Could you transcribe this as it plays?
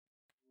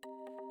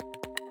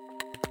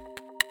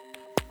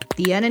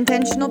The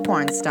Unintentional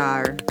Porn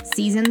Star,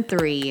 Season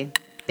 3,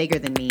 Bigger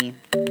Than Me.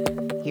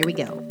 Here we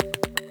go.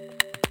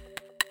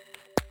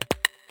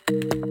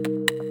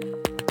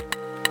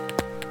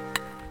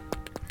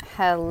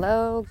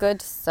 Hello,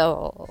 good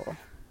soul.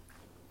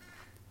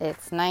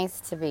 It's nice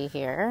to be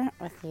here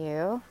with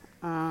you.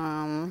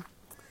 I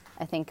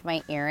think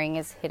my earring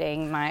is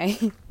hitting my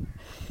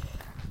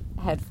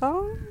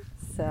headphone,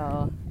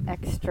 so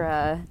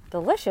extra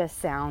delicious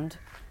sound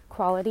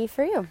quality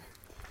for you.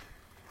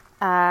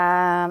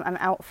 I'm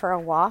out for a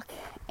walk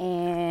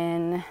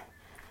in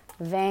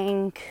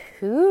Vancouver.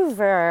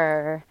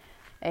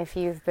 If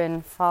you've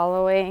been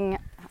following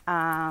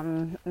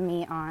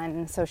me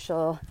on the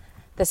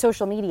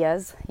social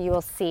medias, you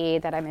will see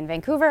that I'm in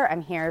Vancouver.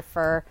 I'm here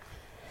for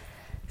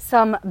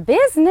some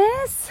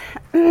business.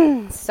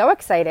 So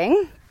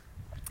exciting.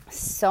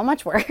 So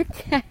much work.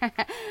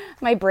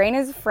 My brain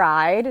is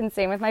fried, and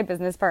same with my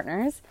business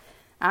partners.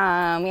 We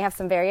have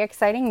some very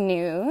exciting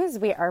news.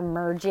 We are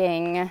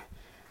merging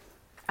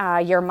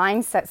Your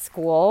Mindset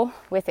School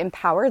with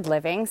Empowered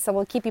Living. So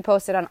we'll keep you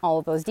posted on all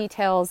of those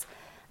details.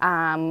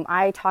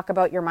 I talk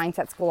about Your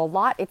Mindset School a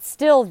lot. It's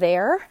still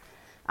there.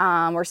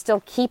 We're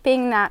still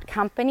keeping that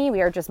company.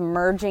 We are just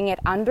merging it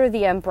under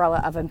the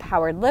umbrella of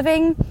Empowered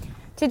Living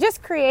to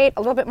just create a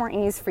little bit more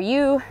ease for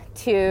you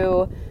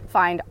to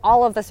find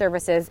all of the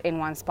services in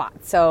one spot.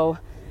 So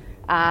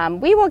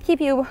we will keep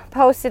you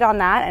posted on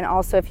that. And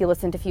also, if you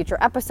listen to future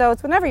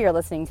episodes, whenever you're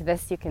listening to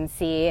this, you can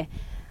see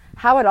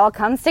how it all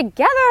comes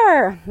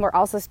together. We're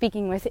also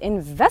speaking with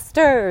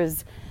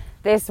investors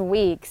this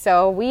week.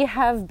 So we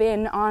have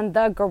been on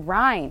the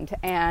grind,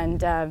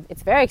 and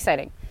it's very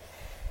exciting.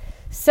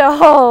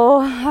 So,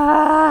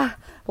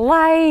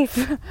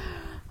 life.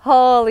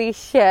 Holy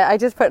shit. I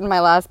just put in my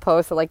last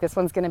post that this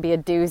one's going to be a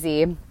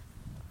doozy.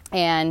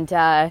 And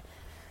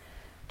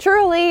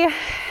truly,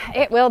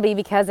 it will be,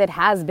 because it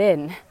has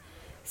been.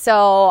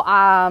 So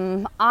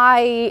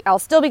I'll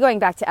still be going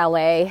back to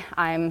LA.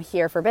 I'm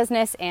here for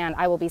business, and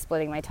I will be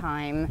splitting my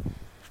time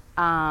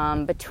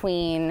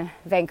between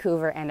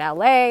Vancouver and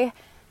LA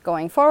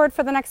going forward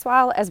for the next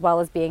while, as well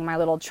as being my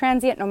little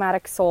transient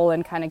nomadic soul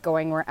and kind of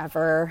going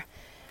wherever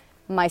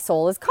my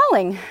soul is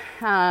calling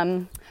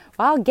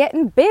while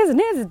getting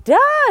business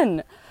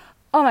done.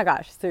 Oh my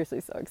gosh,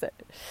 seriously, so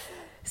excited.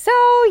 So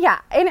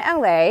yeah, in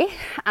LA,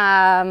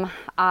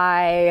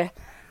 I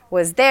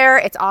was there.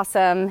 It's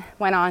awesome.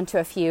 Went on to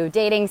a few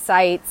dating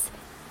sites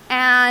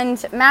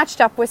and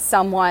matched up with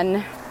someone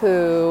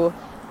who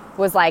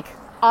was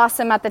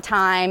awesome at the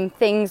time.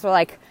 Things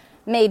were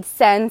made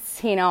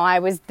sense. You know, I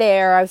was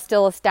there. I was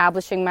still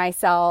establishing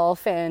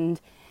myself,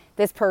 and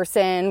this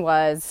person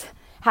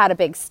had a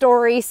big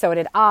story. So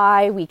did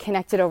I. We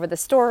connected over the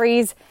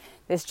stories.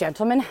 This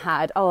gentleman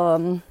had,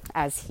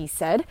 as he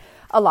said,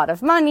 a lot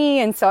of money.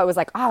 And so I was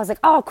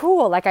oh,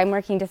 cool. I'm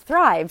working to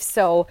thrive.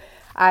 So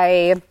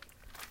I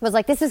was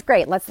this is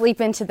great. Let's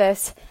leap into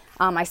this.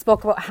 I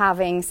spoke about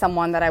having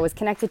someone that I was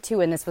connected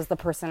to, and this was the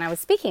person I was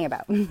speaking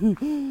about.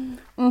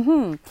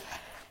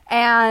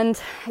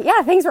 And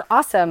yeah, things were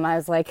awesome. I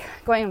was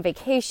going on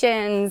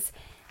vacations,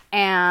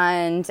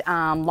 and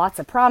lots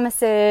of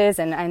promises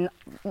and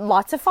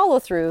lots of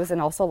follow-throughs,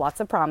 and also lots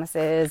of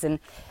promises, and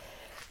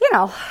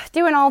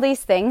doing all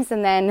these things.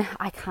 And then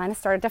I kind of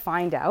started to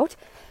find out,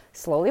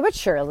 slowly but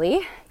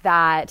surely,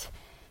 that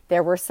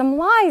there were some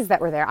lies that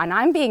were there. And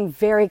I'm being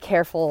very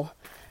careful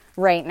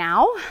right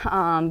now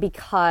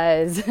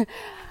because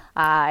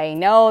I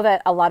know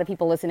that a lot of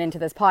people listen into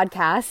this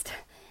podcast,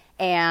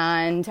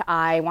 and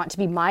I want to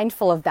be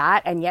mindful of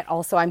that. And yet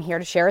also I'm here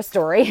to share a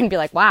story and be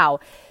wow.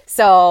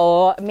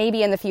 So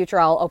maybe in the future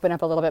I'll open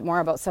up a little bit more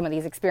about some of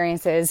these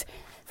experiences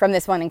from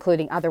this one,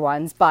 including other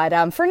ones.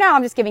 But for now,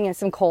 I'm just giving you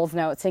some Coles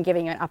notes and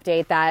giving you an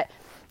update that,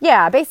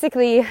 yeah,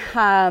 basically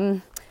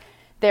I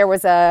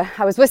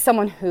was with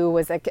someone who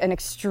was an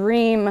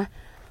extreme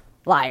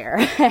liar.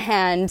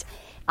 And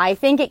I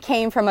think it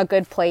came from a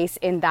good place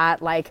in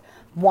that,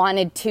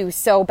 wanted to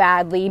so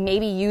badly,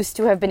 maybe used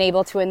to have been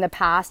able to in the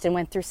past and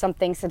went through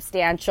something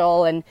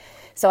substantial, and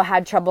so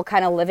had trouble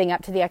kind of living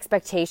up to the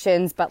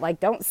expectations. But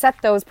don't set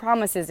those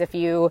promises if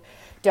you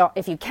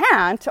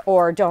can't,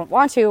 or don't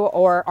want to,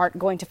 or aren't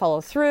going to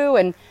follow through,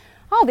 and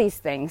all these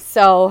things.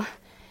 So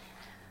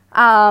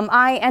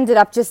I ended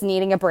up just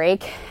needing a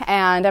break,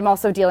 and I'm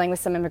also dealing with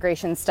some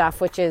immigration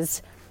stuff, which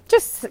is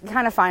just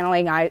kind of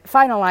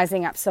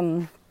finalizing up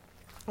some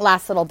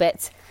last little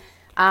bits.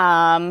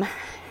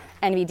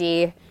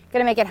 NVD,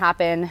 gonna make it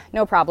happen,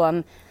 no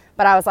problem.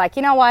 But I was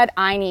you know what?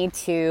 I need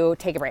to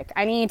take a break.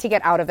 I need to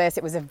get out of this.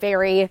 It was a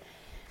very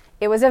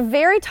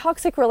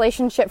toxic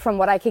relationship from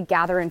what I could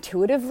gather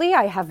intuitively.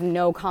 I have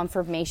no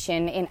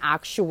confirmation in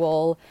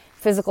actual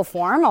physical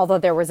form, although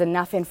there was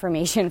enough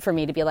information for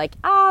me to be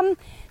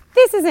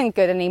this isn't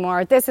good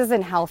anymore. This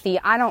isn't healthy.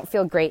 I don't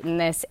feel great in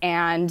this,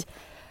 and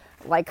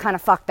kind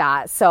of fuck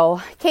that.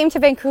 So came to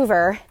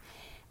Vancouver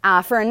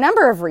for a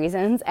number of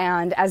reasons,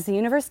 and as the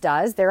universe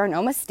does, there are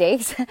no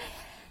mistakes.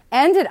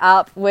 Ended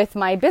up with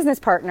my business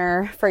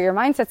partner for Your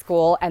Mindset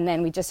School, and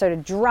then we just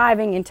started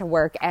driving into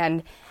work,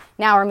 and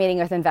now we're meeting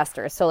with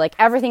investors. So like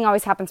everything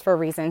always happens for a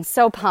reason.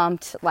 So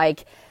pumped.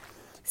 Like,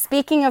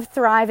 speaking of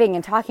thriving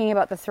and talking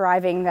about the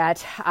thriving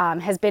that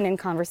has been in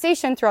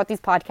conversation throughout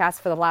these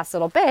podcasts for the last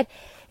little bit,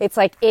 it's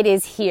like it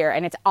is here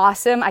and it's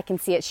awesome. I can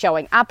see it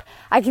showing up.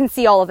 I can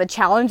see all of the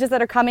challenges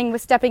that are coming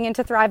with stepping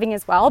into thriving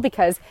as well,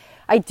 because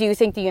I do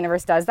think the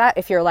universe does that.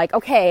 If you're like,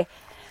 okay,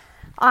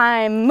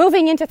 I'm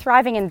moving into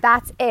thriving and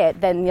that's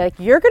it, then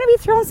you're going to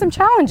be thrown some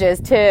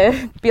challenges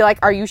to be like,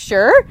 are you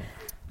sure?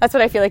 That's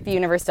what I feel like the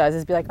universe does,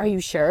 is be like, are you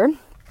sure?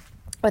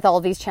 With all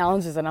of these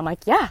challenges. And I'm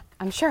like, yeah,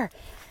 I'm sure.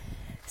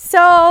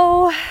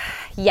 So,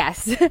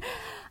 yes.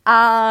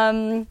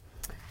 I'm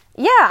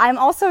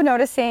also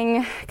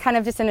noticing, kind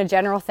of just in a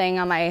general thing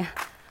on my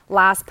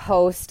last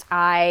post,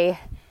 I'm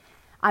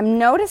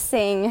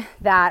noticing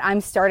that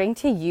I'm starting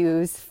to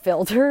use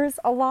filters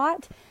a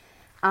lot.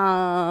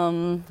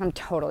 I'm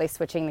totally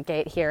switching the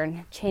gate here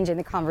and changing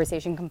the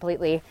conversation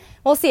completely.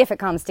 We'll see if it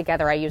comes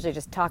together. I usually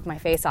just talk my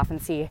face off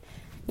and see.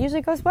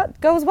 Usually goes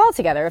well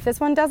together. If this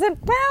one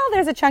doesn't, well,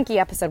 there's a chunky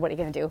episode. What are you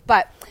going to do?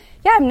 But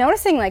yeah, I'm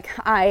noticing like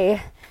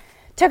I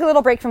took a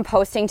little break from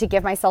posting to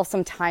give myself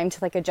some time to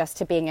like adjust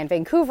to being in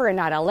Vancouver and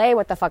not LA.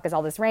 What the fuck is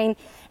all this rain?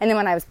 And then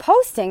when I was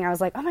posting, I was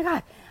like, oh my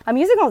God, I'm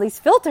using all these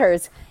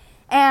filters.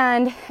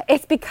 And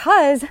it's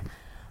because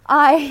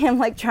I am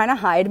like trying to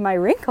hide my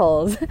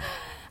wrinkles.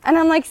 And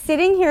I'm like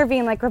sitting here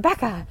being like,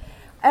 Rebecca,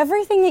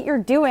 everything that you're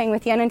doing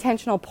with the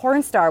Unintentional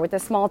Porn Star, with the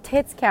Small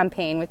Tits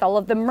campaign, with all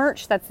of the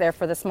merch that's there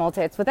for the small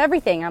tits, with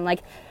everything, I'm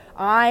like,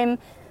 I'm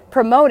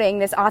promoting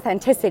this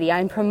authenticity.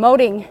 I'm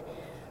promoting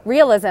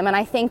realism. And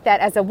I think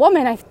that as a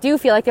woman, I do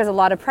feel like there's a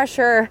lot of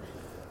pressure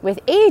with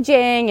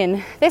aging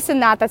and this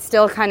and that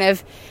still kind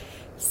of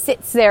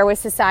sits there with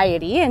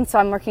society. And so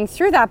I'm working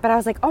through that. But I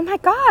was like, oh my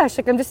gosh,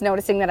 like I'm just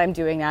noticing that I'm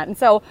doing that. And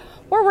so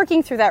we're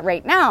working through that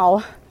right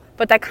now.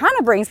 But that kind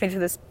of brings me to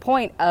this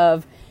point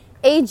of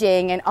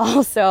aging and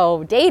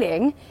also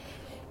dating,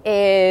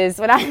 is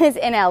when I was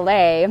in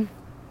LA,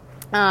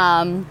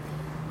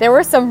 there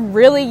were some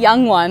really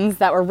young ones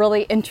that were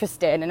really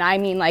interested. And I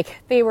mean, like,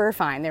 they were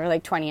fine. They were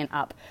like 20 and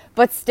up.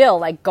 But still,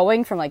 like,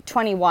 going from like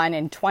 21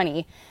 and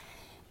 20,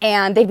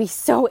 and they'd be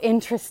so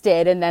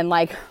interested. And then,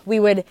 like, we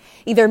would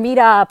either meet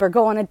up or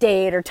go on a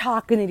date or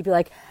talk, and they'd be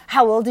like,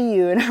 how old are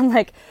you? And I'm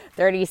like,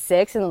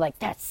 36. And they're like,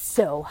 that's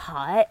so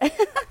hot.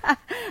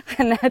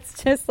 And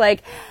that's just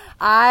like,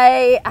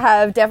 I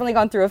have definitely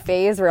gone through a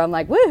phase where I'm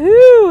like,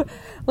 woohoo,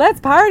 let's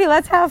party,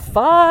 let's have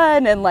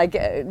fun. And like,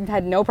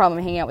 had no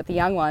problem hanging out with the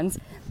young ones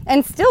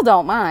and still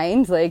don't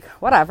mind, like,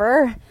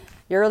 whatever.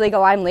 You're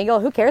legal, I'm legal.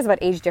 Who cares about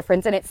age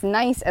difference? And it's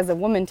nice as a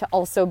woman to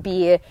also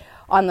be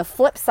on the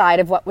flip side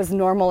of what was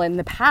normal in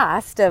the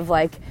past of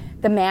like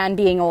the man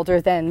being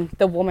older than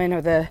the woman,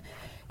 or the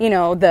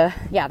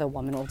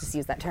woman, we'll just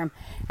use that term.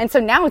 And so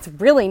now it's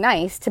really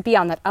nice to be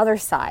on that other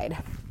side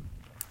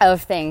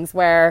of things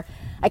where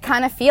I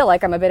kind of feel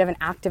like I'm a bit of an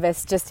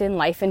activist just in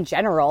life in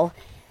general.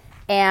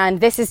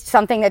 And this is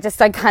something that just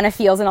like kind of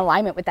feels in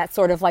alignment with that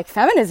sort of like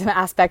feminism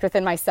aspect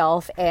within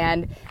myself.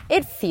 And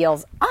it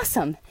feels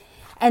awesome.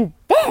 And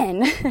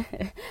then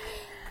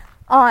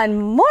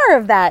on more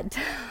of that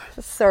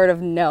sort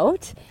of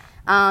note,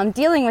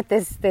 dealing with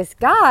this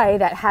guy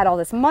that had all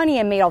this money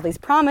and made all these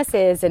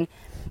promises and,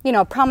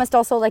 promised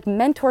also like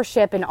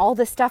mentorship and all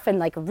this stuff, and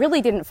like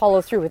really didn't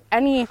follow through with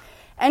any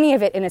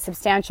of it in a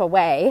substantial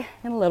way,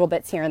 and little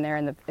bits here and there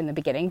in the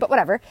beginning, but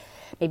whatever,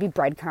 maybe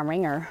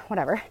breadcrumbing or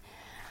whatever.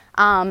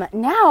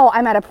 Now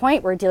I'm at a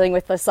point where dealing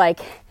with this like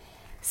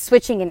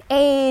switching in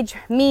age,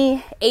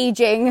 me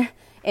aging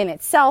in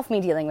itself,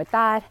 me dealing with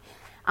that,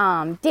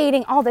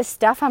 dating, all this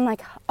stuff. I'm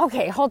like,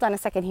 okay, hold on a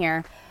second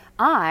here.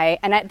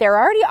 There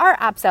already are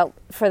apps out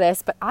for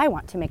this, but I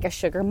want to make a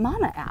sugar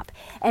mama app.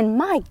 And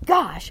my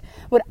gosh,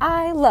 would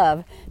I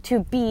love to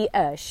be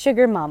a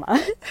sugar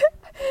mama.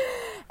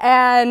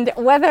 And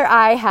whether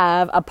I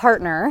have a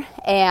partner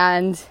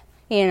and,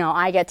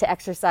 I get to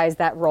exercise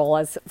that role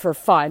as for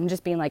fun,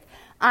 just being like,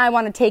 I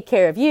want to take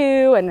care of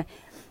you. And,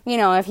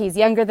 if he's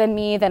younger than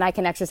me, then I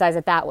can exercise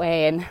it that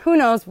way. And who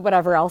knows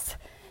whatever else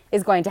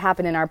is going to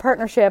happen in our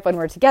partnership when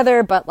we're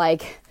together. But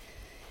like,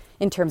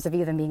 in terms of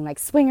even being like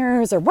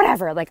swingers or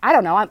whatever, like, I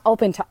don't know, I'm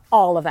open to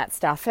all of that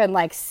stuff and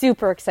like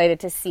super excited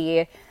to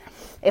see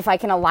if I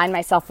can align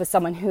myself with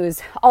someone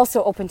who's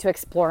also open to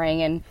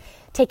exploring and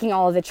taking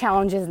all of the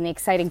challenges and the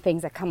exciting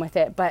things that come with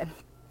it. But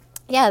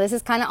yeah, this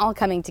is kind of all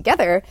coming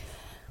together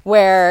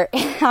where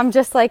I'm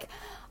just like,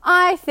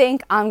 I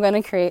think I'm going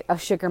to create a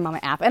sugar mama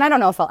app. And I don't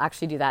know if I'll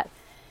actually do that.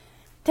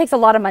 It takes a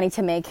lot of money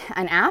to make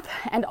an app.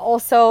 And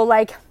also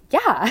like,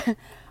 yeah,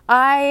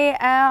 I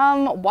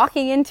am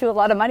walking into a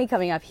lot of money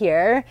coming up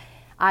here.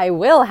 I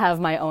will have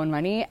my own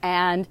money,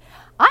 and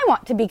I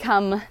want to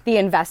become the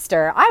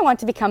investor. I want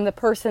to become the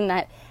person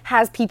that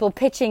has people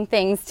pitching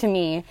things to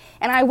me,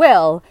 and I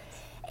will.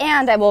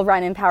 And I will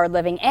run Empowered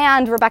Living,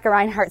 and Rebecca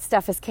Reinhart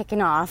stuff is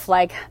kicking off,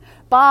 like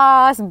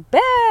boss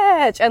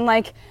bitch, and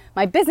like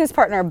my business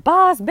partner,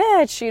 boss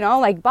bitch,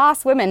 like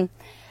boss women.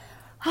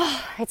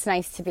 It's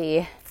nice to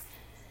be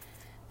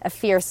a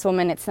fierce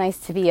woman. It's nice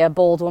to be a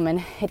bold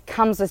woman. It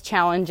comes with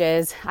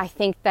challenges. I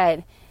think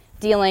that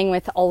dealing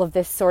with all of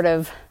this sort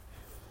of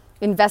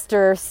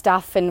investor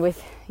stuff and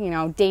with,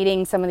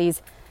 dating some of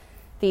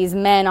these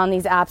men on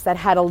these apps that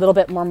had a little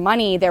bit more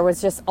money, there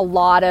was just a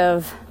lot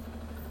of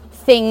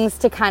things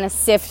to kind of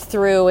sift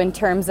through in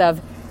terms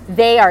of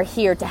they are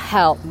here to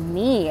help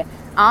me.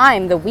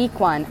 I'm the weak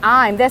one.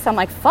 I'm this. I'm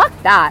like, fuck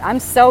that. I'm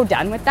so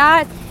done with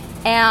that.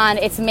 And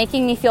it's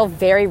making me feel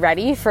very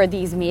ready for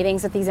these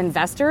meetings with these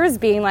investors,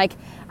 being like,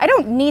 I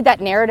don't need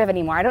that narrative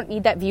anymore. I don't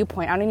need that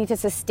viewpoint. I don't need to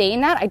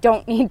sustain that. I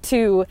don't need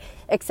to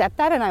accept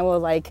that. And I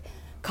will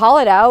call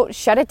it out,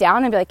 shut it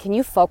down, and be like, can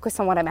you focus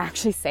on what I'm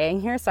actually saying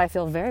here? So I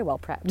feel very well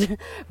prepped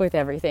with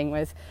everything,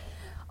 with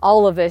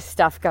all of this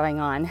stuff going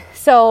on.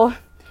 So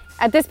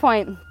at this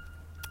point,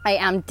 I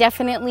am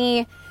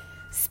definitely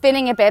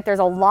spinning a bit. There's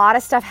a lot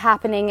of stuff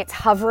happening. It's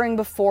hovering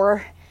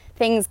before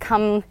things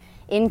come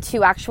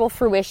into actual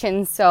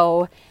fruition.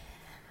 So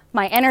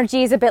my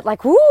energy is a bit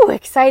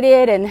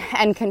excited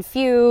and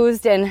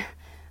confused and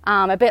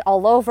a bit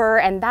all over.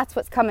 And that's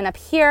what's coming up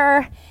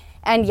here.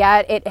 And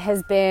yet it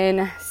has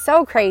been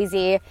so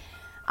crazy.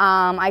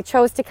 I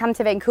chose to come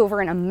to Vancouver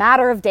in a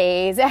matter of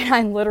days, and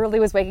I literally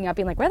was waking up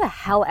being like, where the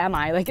hell am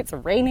I? It's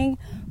raining.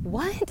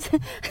 What?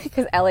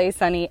 Because LA is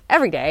sunny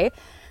every day.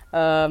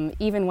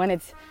 Even when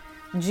it's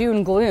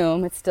June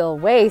gloom, it's still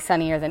way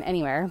sunnier than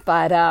anywhere.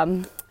 But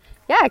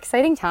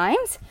exciting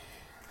times.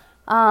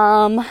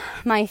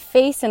 My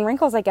face and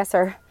wrinkles, I guess,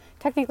 are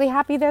technically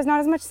happy there's not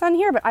as much sun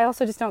here, but I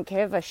also just don't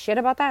give a shit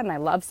about that, and I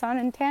love sun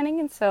and tanning,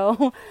 and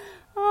so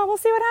we'll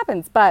see what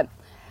happens. But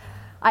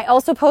I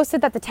also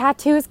posted that the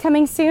tattoo is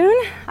coming soon.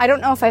 I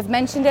don't know if I've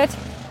mentioned it.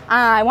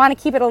 I want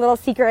to keep it a little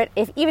secret.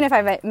 Even if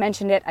I've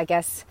mentioned it, I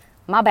guess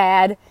my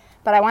bad.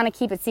 But I want to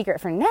keep it secret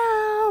for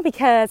now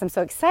because I'm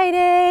so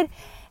excited,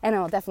 and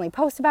I'll definitely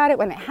post about it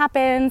when it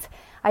happens.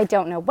 I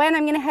don't know when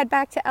I'm going to head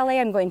back to LA.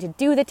 I'm going to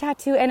do the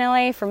tattoo in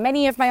LA for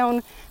many of my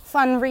own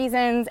fun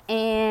reasons,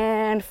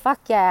 and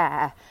fuck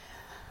yeah.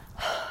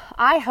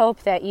 I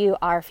hope that you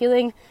are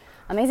feeling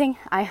amazing.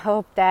 I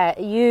hope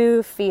that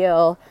you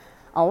feel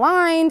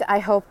aligned. I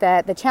hope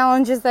that the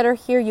challenges that are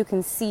here, you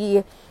can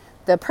see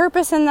the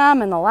purpose in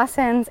them and the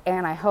lessons,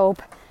 and I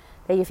hope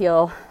that you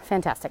feel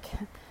fantastic.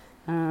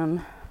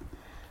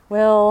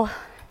 We'll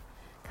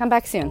come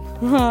back soon.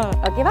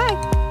 Okay,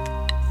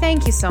 bye.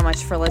 Thank you so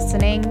much for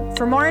listening.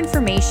 For more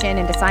information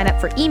and to sign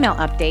up for email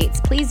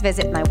updates, please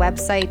visit my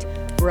website,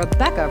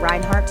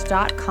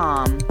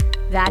 RebeccaReinhart.com.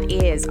 That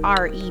is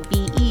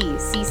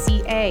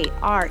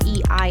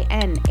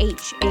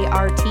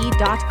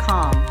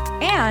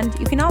RebeccaReinhart.com. And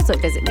you can also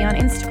visit me on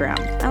Instagram.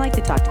 I like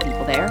to talk to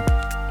people there.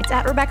 It's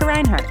at Rebecca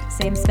Reinhart,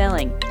 same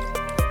spelling.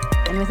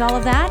 And with all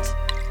of that,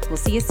 we'll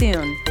see you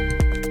soon.